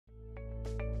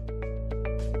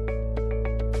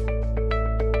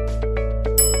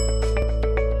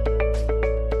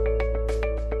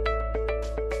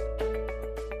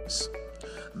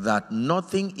that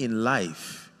nothing in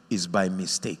life is by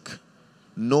mistake.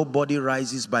 Nobody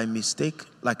rises by mistake.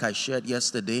 Like I shared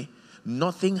yesterday,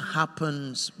 nothing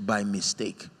happens by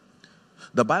mistake.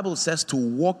 The Bible says to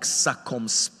walk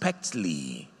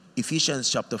circumspectly, Ephesians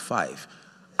chapter 5,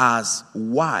 as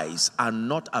wise and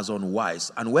not as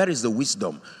unwise. And where is the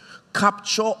wisdom?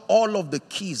 Capture all of the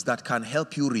keys that can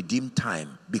help you redeem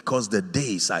time, because the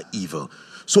days are evil.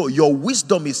 So your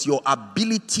wisdom is your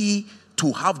ability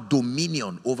to have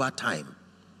dominion over time.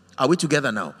 Are we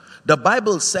together now? The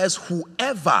Bible says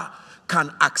whoever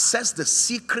can access the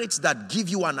secrets that give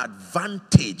you an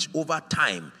advantage over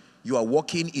time, you are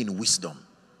walking in wisdom.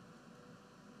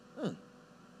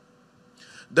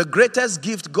 The greatest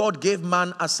gift God gave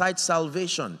man aside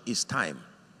salvation is time.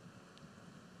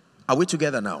 Are we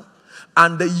together now?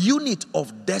 And the unit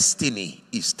of destiny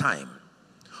is time.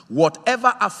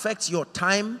 Whatever affects your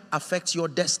time affects your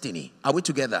destiny. Are we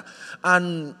together?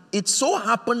 And it so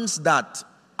happens that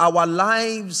our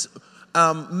lives,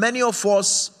 many of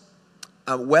us,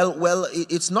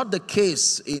 it's not the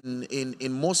case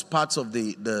in most parts of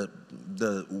the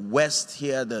West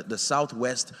here, the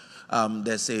Southwest.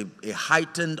 There's a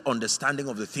heightened understanding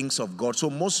of the things of God. So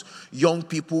most young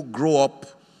people grow up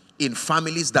in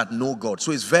families that know God.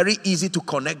 So it's very easy to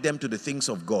connect them to the things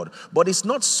of God. But it's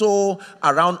not so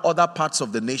around other parts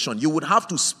of the nation. You would have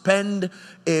to spend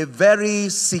a very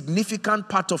significant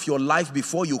part of your life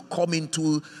before you come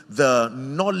into the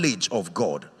knowledge of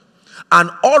God.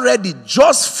 And already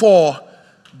just for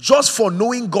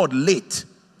knowing God late,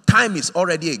 time is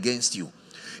already against you.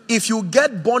 If you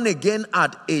get born again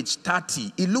at age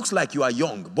 30, it looks like you are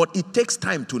young, but it takes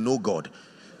time to know God.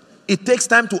 It takes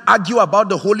time to argue about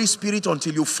the Holy Spirit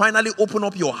until you finally open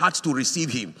up your heart to receive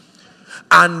Him.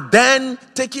 And then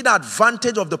taking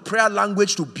advantage of the prayer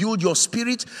language to build your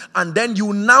spirit. And then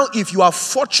you now, if you are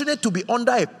fortunate to be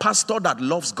under a pastor that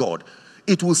loves God,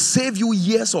 it will save you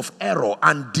years of error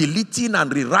and deleting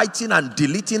and rewriting and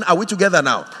deleting. Are we together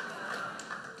now?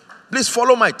 Please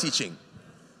follow my teaching.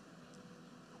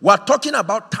 We're talking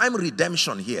about time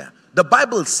redemption here. The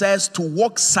Bible says to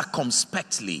walk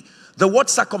circumspectly. The word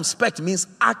circumspect means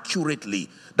accurately.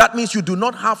 That means you do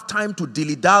not have time to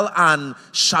dilly-dally and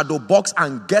shadow box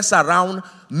and guess around,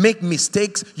 make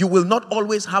mistakes. You will not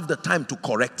always have the time to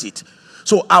correct it.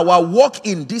 So our walk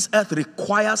in this earth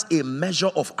requires a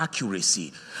measure of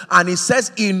accuracy. And it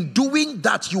says in doing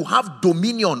that you have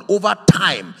dominion over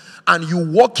time and you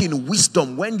walk in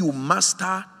wisdom when you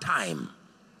master time.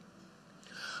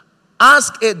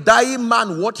 Ask a dying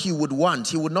man what he would want.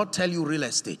 He would not tell you real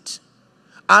estate.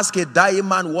 Ask a dying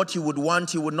man what he would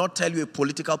want. He would not tell you a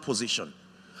political position.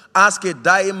 Ask a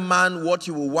dying man what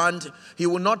he will want. He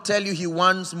will not tell you he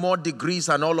wants more degrees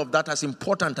and all of that, as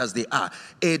important as they are.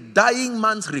 A dying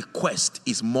man's request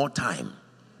is more time.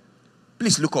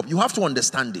 Please look up. You have to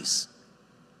understand this.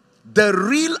 The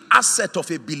real asset of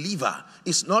a believer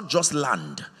is not just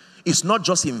land. It's not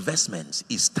just investments.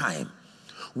 It's time.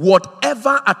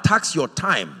 Whatever attacks your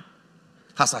time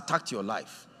has attacked your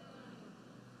life.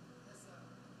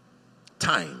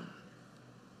 Time.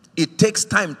 It takes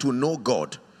time to know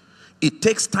God. It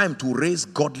takes time to raise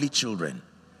godly children.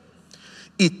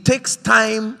 It takes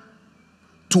time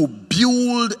to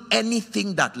build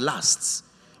anything that lasts.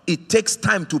 It takes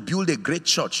time to build a great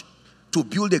church, to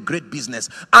build a great business.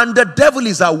 And the devil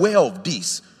is aware of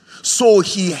this. So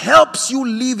he helps you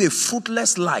live a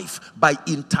fruitless life by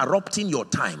interrupting your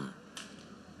time.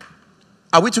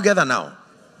 Are we together now?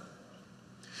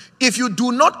 If you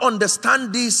do not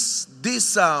understand this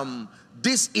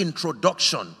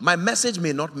introduction, my message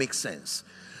may not make sense.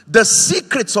 The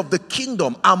secrets of the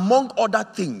kingdom, among other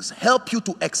things, help you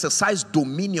to exercise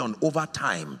dominion over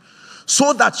time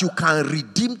so that you can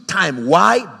redeem time.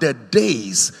 Why? The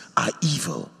days are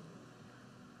evil.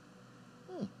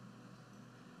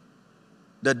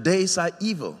 The days are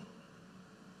evil.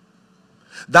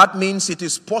 That means it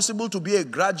is possible to be a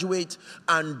graduate,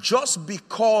 and just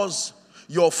because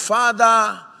your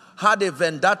father had a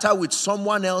vendetta with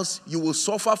someone else, you will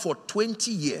suffer for 20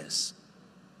 years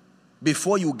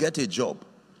before you get a job,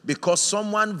 because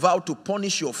someone vowed to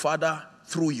punish your father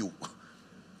through you.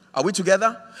 Are we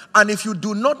together? And if you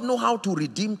do not know how to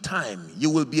redeem time,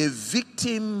 you will be a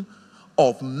victim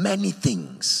of many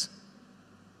things.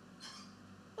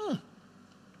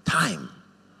 Time.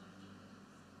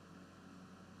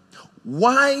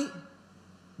 Why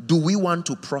do we want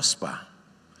to prosper?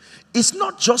 It's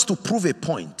not just to prove a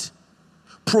point.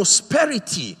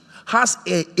 Prosperity has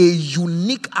a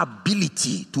unique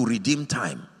ability to redeem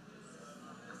time.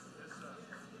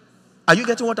 Are you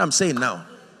getting what I'm saying now?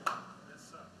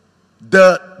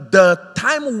 The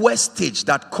time wastage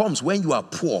that comes when you are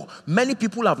poor, many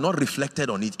people have not reflected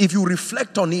on it. If you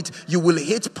reflect on it, you will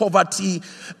hate poverty,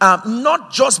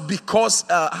 not just because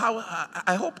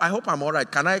I hope I'm all right.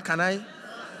 Can I?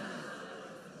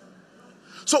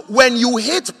 So when you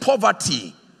hate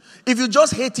poverty, if you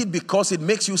just hate it because it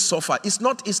makes you suffer, it's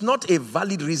not a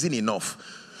valid reason enough.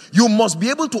 You must be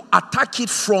able to attack it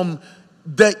from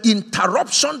the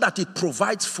interruption that it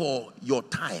provides for your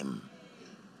time.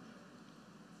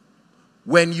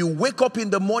 When you wake up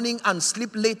in the morning and sleep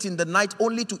late in the night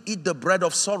only to eat the bread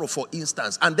of sorrow, for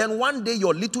instance, and then one day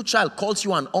your little child calls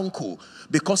you an uncle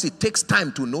because it takes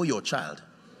time to know your child.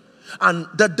 And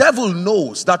the devil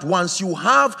knows that once you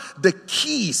have the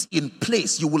keys in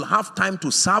place, you will have time to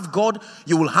serve God,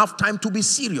 you will have time to be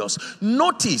serious.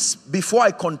 Notice, before I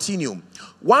continue,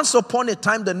 once upon a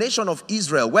time, the nation of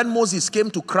Israel, when Moses came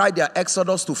to cry their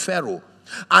exodus to Pharaoh,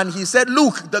 and he said,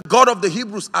 look, the God of the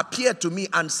Hebrews appeared to me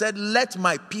and said, let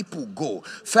my people go.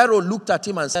 Pharaoh looked at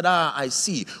him and said, I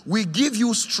see. We give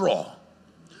you straw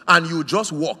and you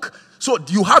just walk. So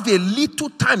you have a little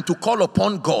time to call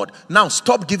upon God. Now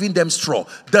stop giving them straw.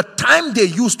 The time they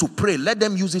used to pray, let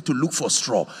them use it to look for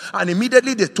straw. And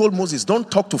immediately they told Moses,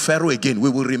 don't talk to Pharaoh again. We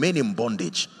will remain in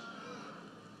bondage.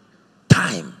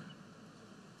 Time.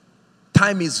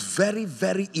 Time is very,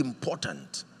 very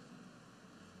important.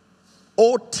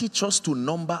 Oh, teach us to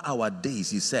number our days,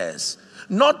 he says.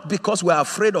 Not because we're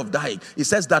afraid of dying. He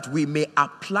says that we may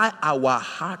apply our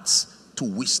hearts to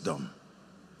wisdom.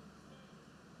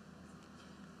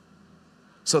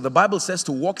 So the Bible says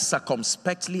to walk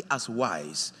circumspectly as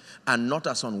wise and not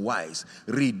as unwise,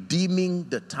 redeeming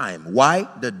the time. Why?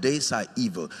 The days are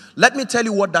evil. Let me tell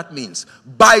you what that means.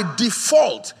 By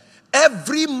default,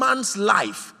 every man's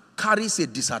life carries a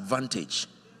disadvantage.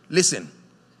 Listen.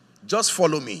 Just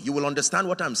follow me. You will understand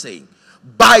what I'm saying.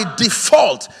 By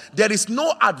default, there is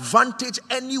no advantage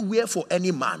anywhere for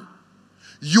any man.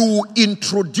 You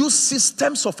introduce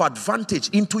systems of advantage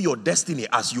into your destiny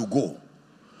as you go.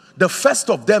 The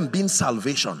first of them being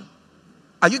salvation.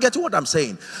 Are you getting what I'm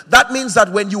saying? That means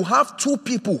that when you have two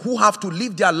people who have to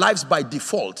live their lives by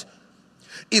default,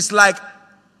 it's like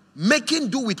making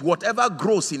do with whatever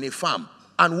grows in a farm.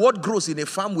 And what grows in a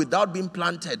farm without being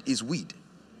planted is weed.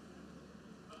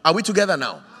 Are we together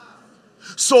now?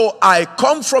 So I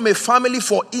come from a family,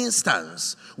 for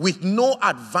instance, with no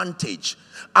advantage.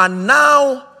 And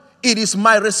now it is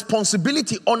my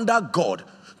responsibility under God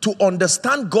to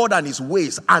understand God and his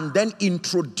ways and then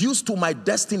introduce to my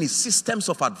destiny systems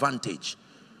of advantage.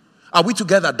 Are we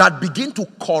together? That begin to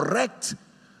correct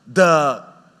the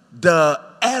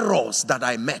errors that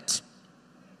I met.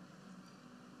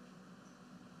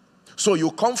 So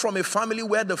you come from a family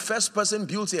where the first person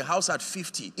builds a house at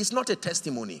 50. It's not a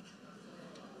testimony.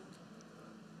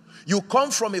 You come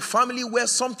from a family where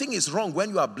something is wrong when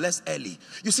you are blessed early.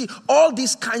 You see, all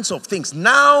these kinds of things.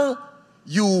 Now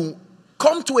you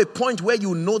come to a point where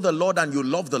you know the Lord and you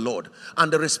love the Lord.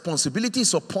 And the responsibility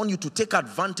is upon you to take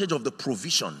advantage of the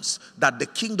provisions that the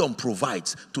kingdom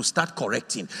provides to start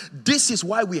correcting. This is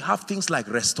why we have things like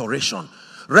restoration.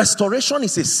 Restoration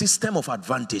is a system of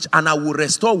advantage. And I will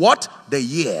restore what? The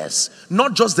years.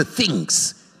 Not just the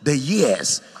things. The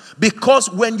years. Because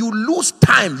when you lose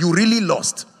time, you really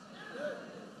lost.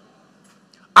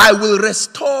 I will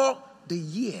restore the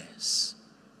years.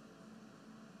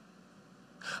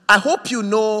 I hope you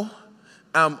know,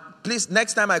 please,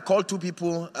 next time I call two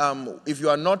people, if you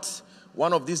are not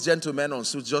one of these gentlemen on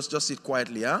suits, just sit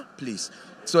quietly, huh? Please.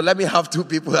 So let me have two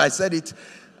people. I said it.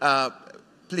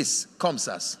 Please, come,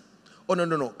 sirs. Oh,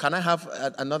 no. Can I have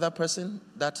another person?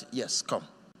 Yes, come.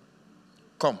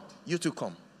 Come. You two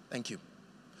come. Thank you.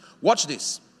 Watch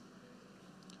this.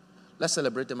 Let's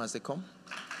celebrate them as they come.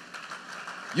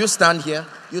 You stand here.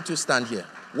 You two stand here.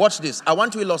 Watch this. I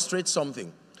want to illustrate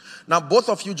something. Now, both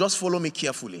of you just follow me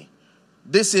carefully.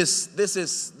 This is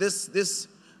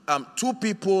two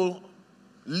people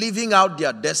living out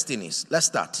their destinies. Let's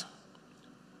start.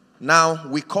 Now,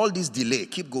 we call this delay.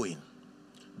 Keep going.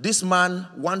 This man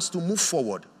wants to move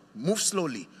forward, move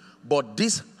slowly, but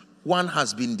this one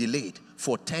has been delayed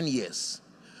for 10 years.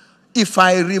 If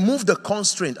I remove the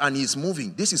constraint and he's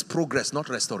moving, this is progress, not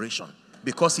restoration,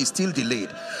 because he's still delayed.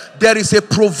 There is a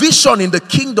provision in the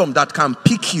kingdom that can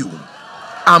pick you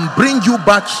and bring you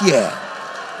back here.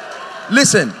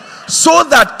 Listen, so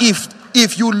that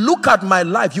if you look at my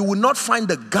life, you will not find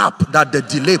the gap that the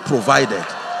delay provided.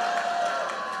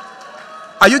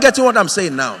 Are you getting what I'm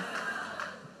saying now?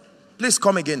 Please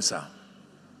come again, sir.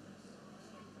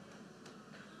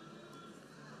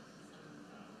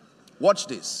 Watch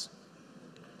this.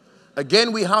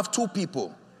 Again, we have two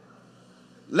people.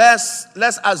 Let's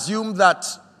assume that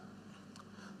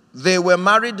they were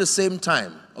married the same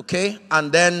time, okay? And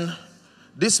then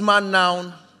this man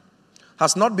now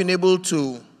has not been able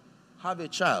to have a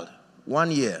child.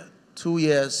 1 year, 2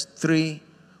 years, 3,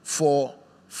 4,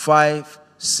 5,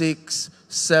 6,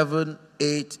 7,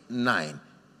 8, 9.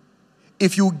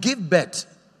 If you give birth,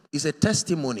 it's a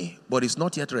testimony, but it's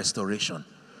not yet restoration.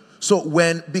 So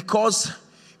because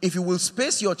if you will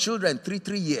space your children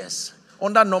 3 years,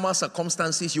 under normal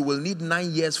circumstances, you will need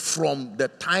 9 years from the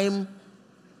time.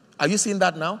 Are you seeing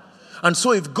that now? And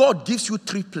so if God gives you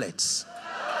triplets,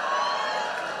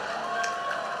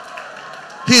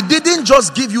 he didn't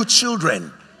just give you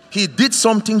children. He did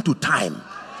something to time.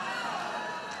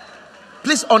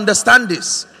 Please understand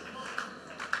this.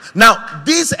 Now,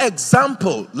 this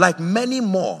example, like many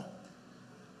more,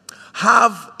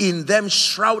 have in them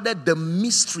shrouded the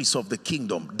mysteries of the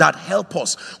kingdom that help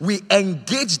us. We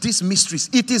engage these mysteries.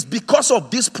 It is because of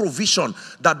this provision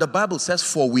that the Bible says,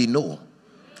 for we know.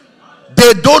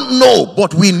 They don't know,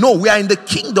 but we know. We are in the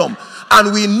kingdom,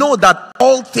 and we know that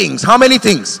all things, how many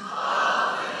things?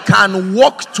 Can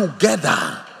work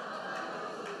together.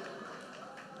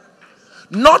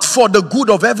 Not for the good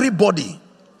of everybody,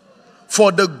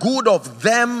 for the good of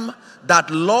them that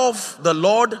love the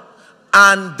Lord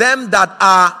and them that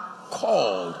are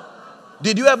called.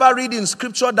 Did you ever read in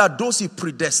scripture that those he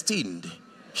predestined,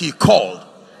 he called?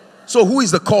 So who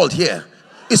is the called here?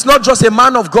 It's not just a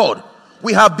man of God.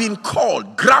 We have been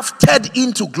called, grafted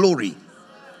into glory.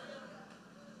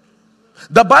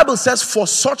 The Bible says for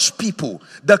such people,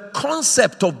 the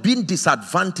concept of being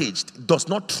disadvantaged does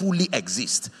not truly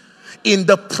exist. In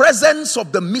the presence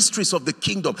of the mysteries of the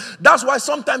kingdom. That's why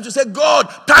sometimes you say, God,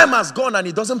 time has gone, and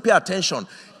he doesn't pay attention.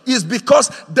 It's because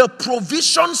the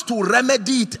provisions to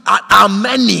remedy it are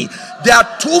many. There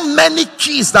are too many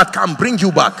keys that can bring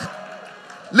you back.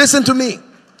 Listen to me.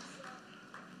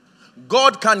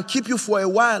 God can keep you for a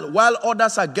while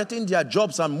others are getting their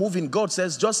jobs and moving. God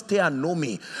says, just stay and know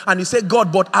me. And you say,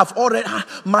 God, but I've already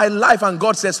my life. And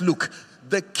God says, look,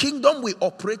 the kingdom we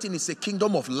operate in is a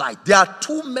kingdom of light. There are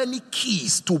too many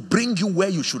keys to bring you where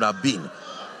you should have been.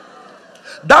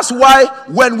 That's why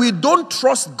when we don't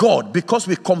trust God because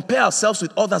we compare ourselves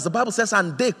with others, the Bible says,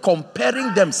 and they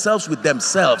comparing themselves with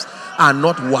themselves are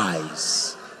not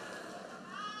wise.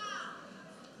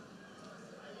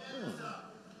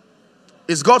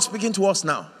 Is God speaking to us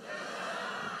now?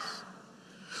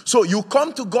 So you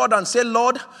come to God and say,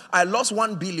 Lord, I lost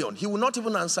 1 billion. He will not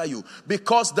even answer you,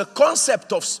 because the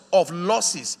concept of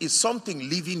losses is something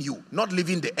leaving you, not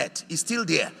leaving the earth. It's still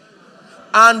there.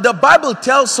 And the Bible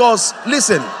tells us,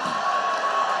 listen.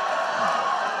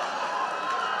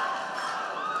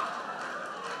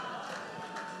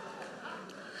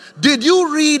 Did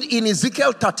you read in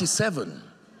Ezekiel 37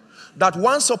 that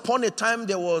once upon a time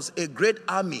there was a great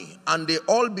army and they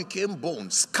all became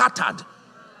bones, scattered?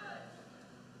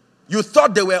 You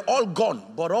thought they were all gone,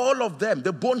 but all of them,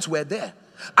 the bones were there.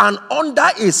 And under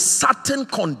a certain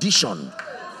condition,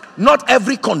 not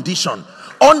every condition,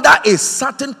 under a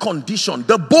certain condition,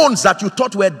 the bones that you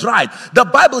thought were dried, the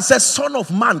Bible says, Son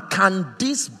of man, can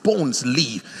these bones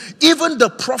live? Even the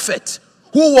prophet,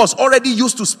 who was already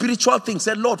used to spiritual things,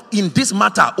 said, Lord, in this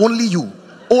matter, only you,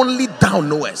 only thou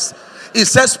knowest. It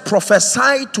says,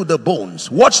 prophesy to the bones.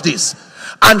 Watch this.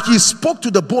 And he spoke to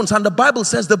the bones, and the Bible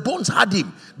says the bones had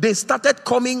him. They started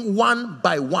coming one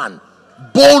by one,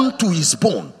 bone to his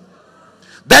bone.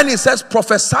 Then he says,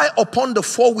 prophesy upon the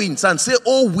 4 winds and say,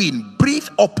 O wind, breathe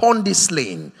upon this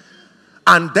slain.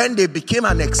 And then they became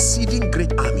an exceeding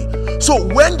great army. So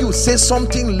when you say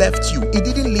something left you, it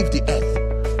didn't leave the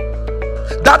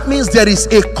earth. That means there is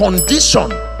a condition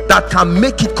that can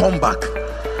make it come back.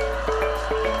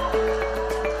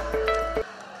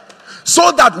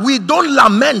 So that we don't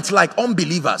lament like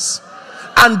unbelievers.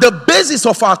 And the basis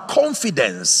of our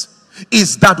confidence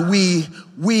is that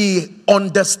we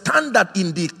understand that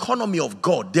in the economy of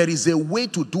God, there is a way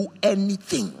to do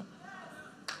anything.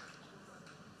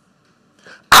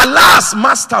 Alas,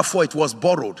 master, for it was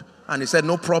borrowed. And he said,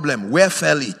 no problem. Where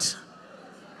fell it?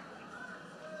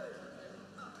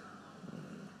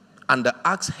 And the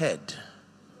axe head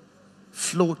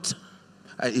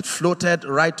it floated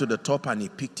right to the top, and he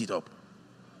picked it up.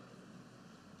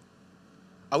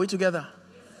 Are we together?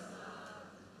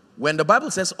 When the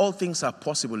Bible says all things are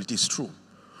possible, it is true,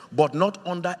 but not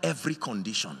under every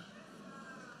condition.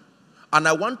 And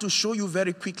I want to show you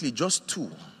very quickly just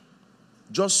two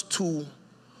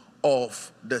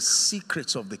of the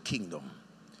secrets of the kingdom,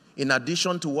 in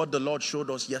addition to what the Lord showed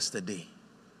us yesterday.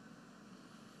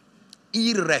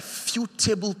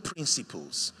 Irrefutable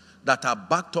principles that are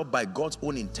backed up by God's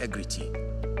own integrity.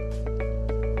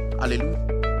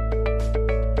 Hallelujah.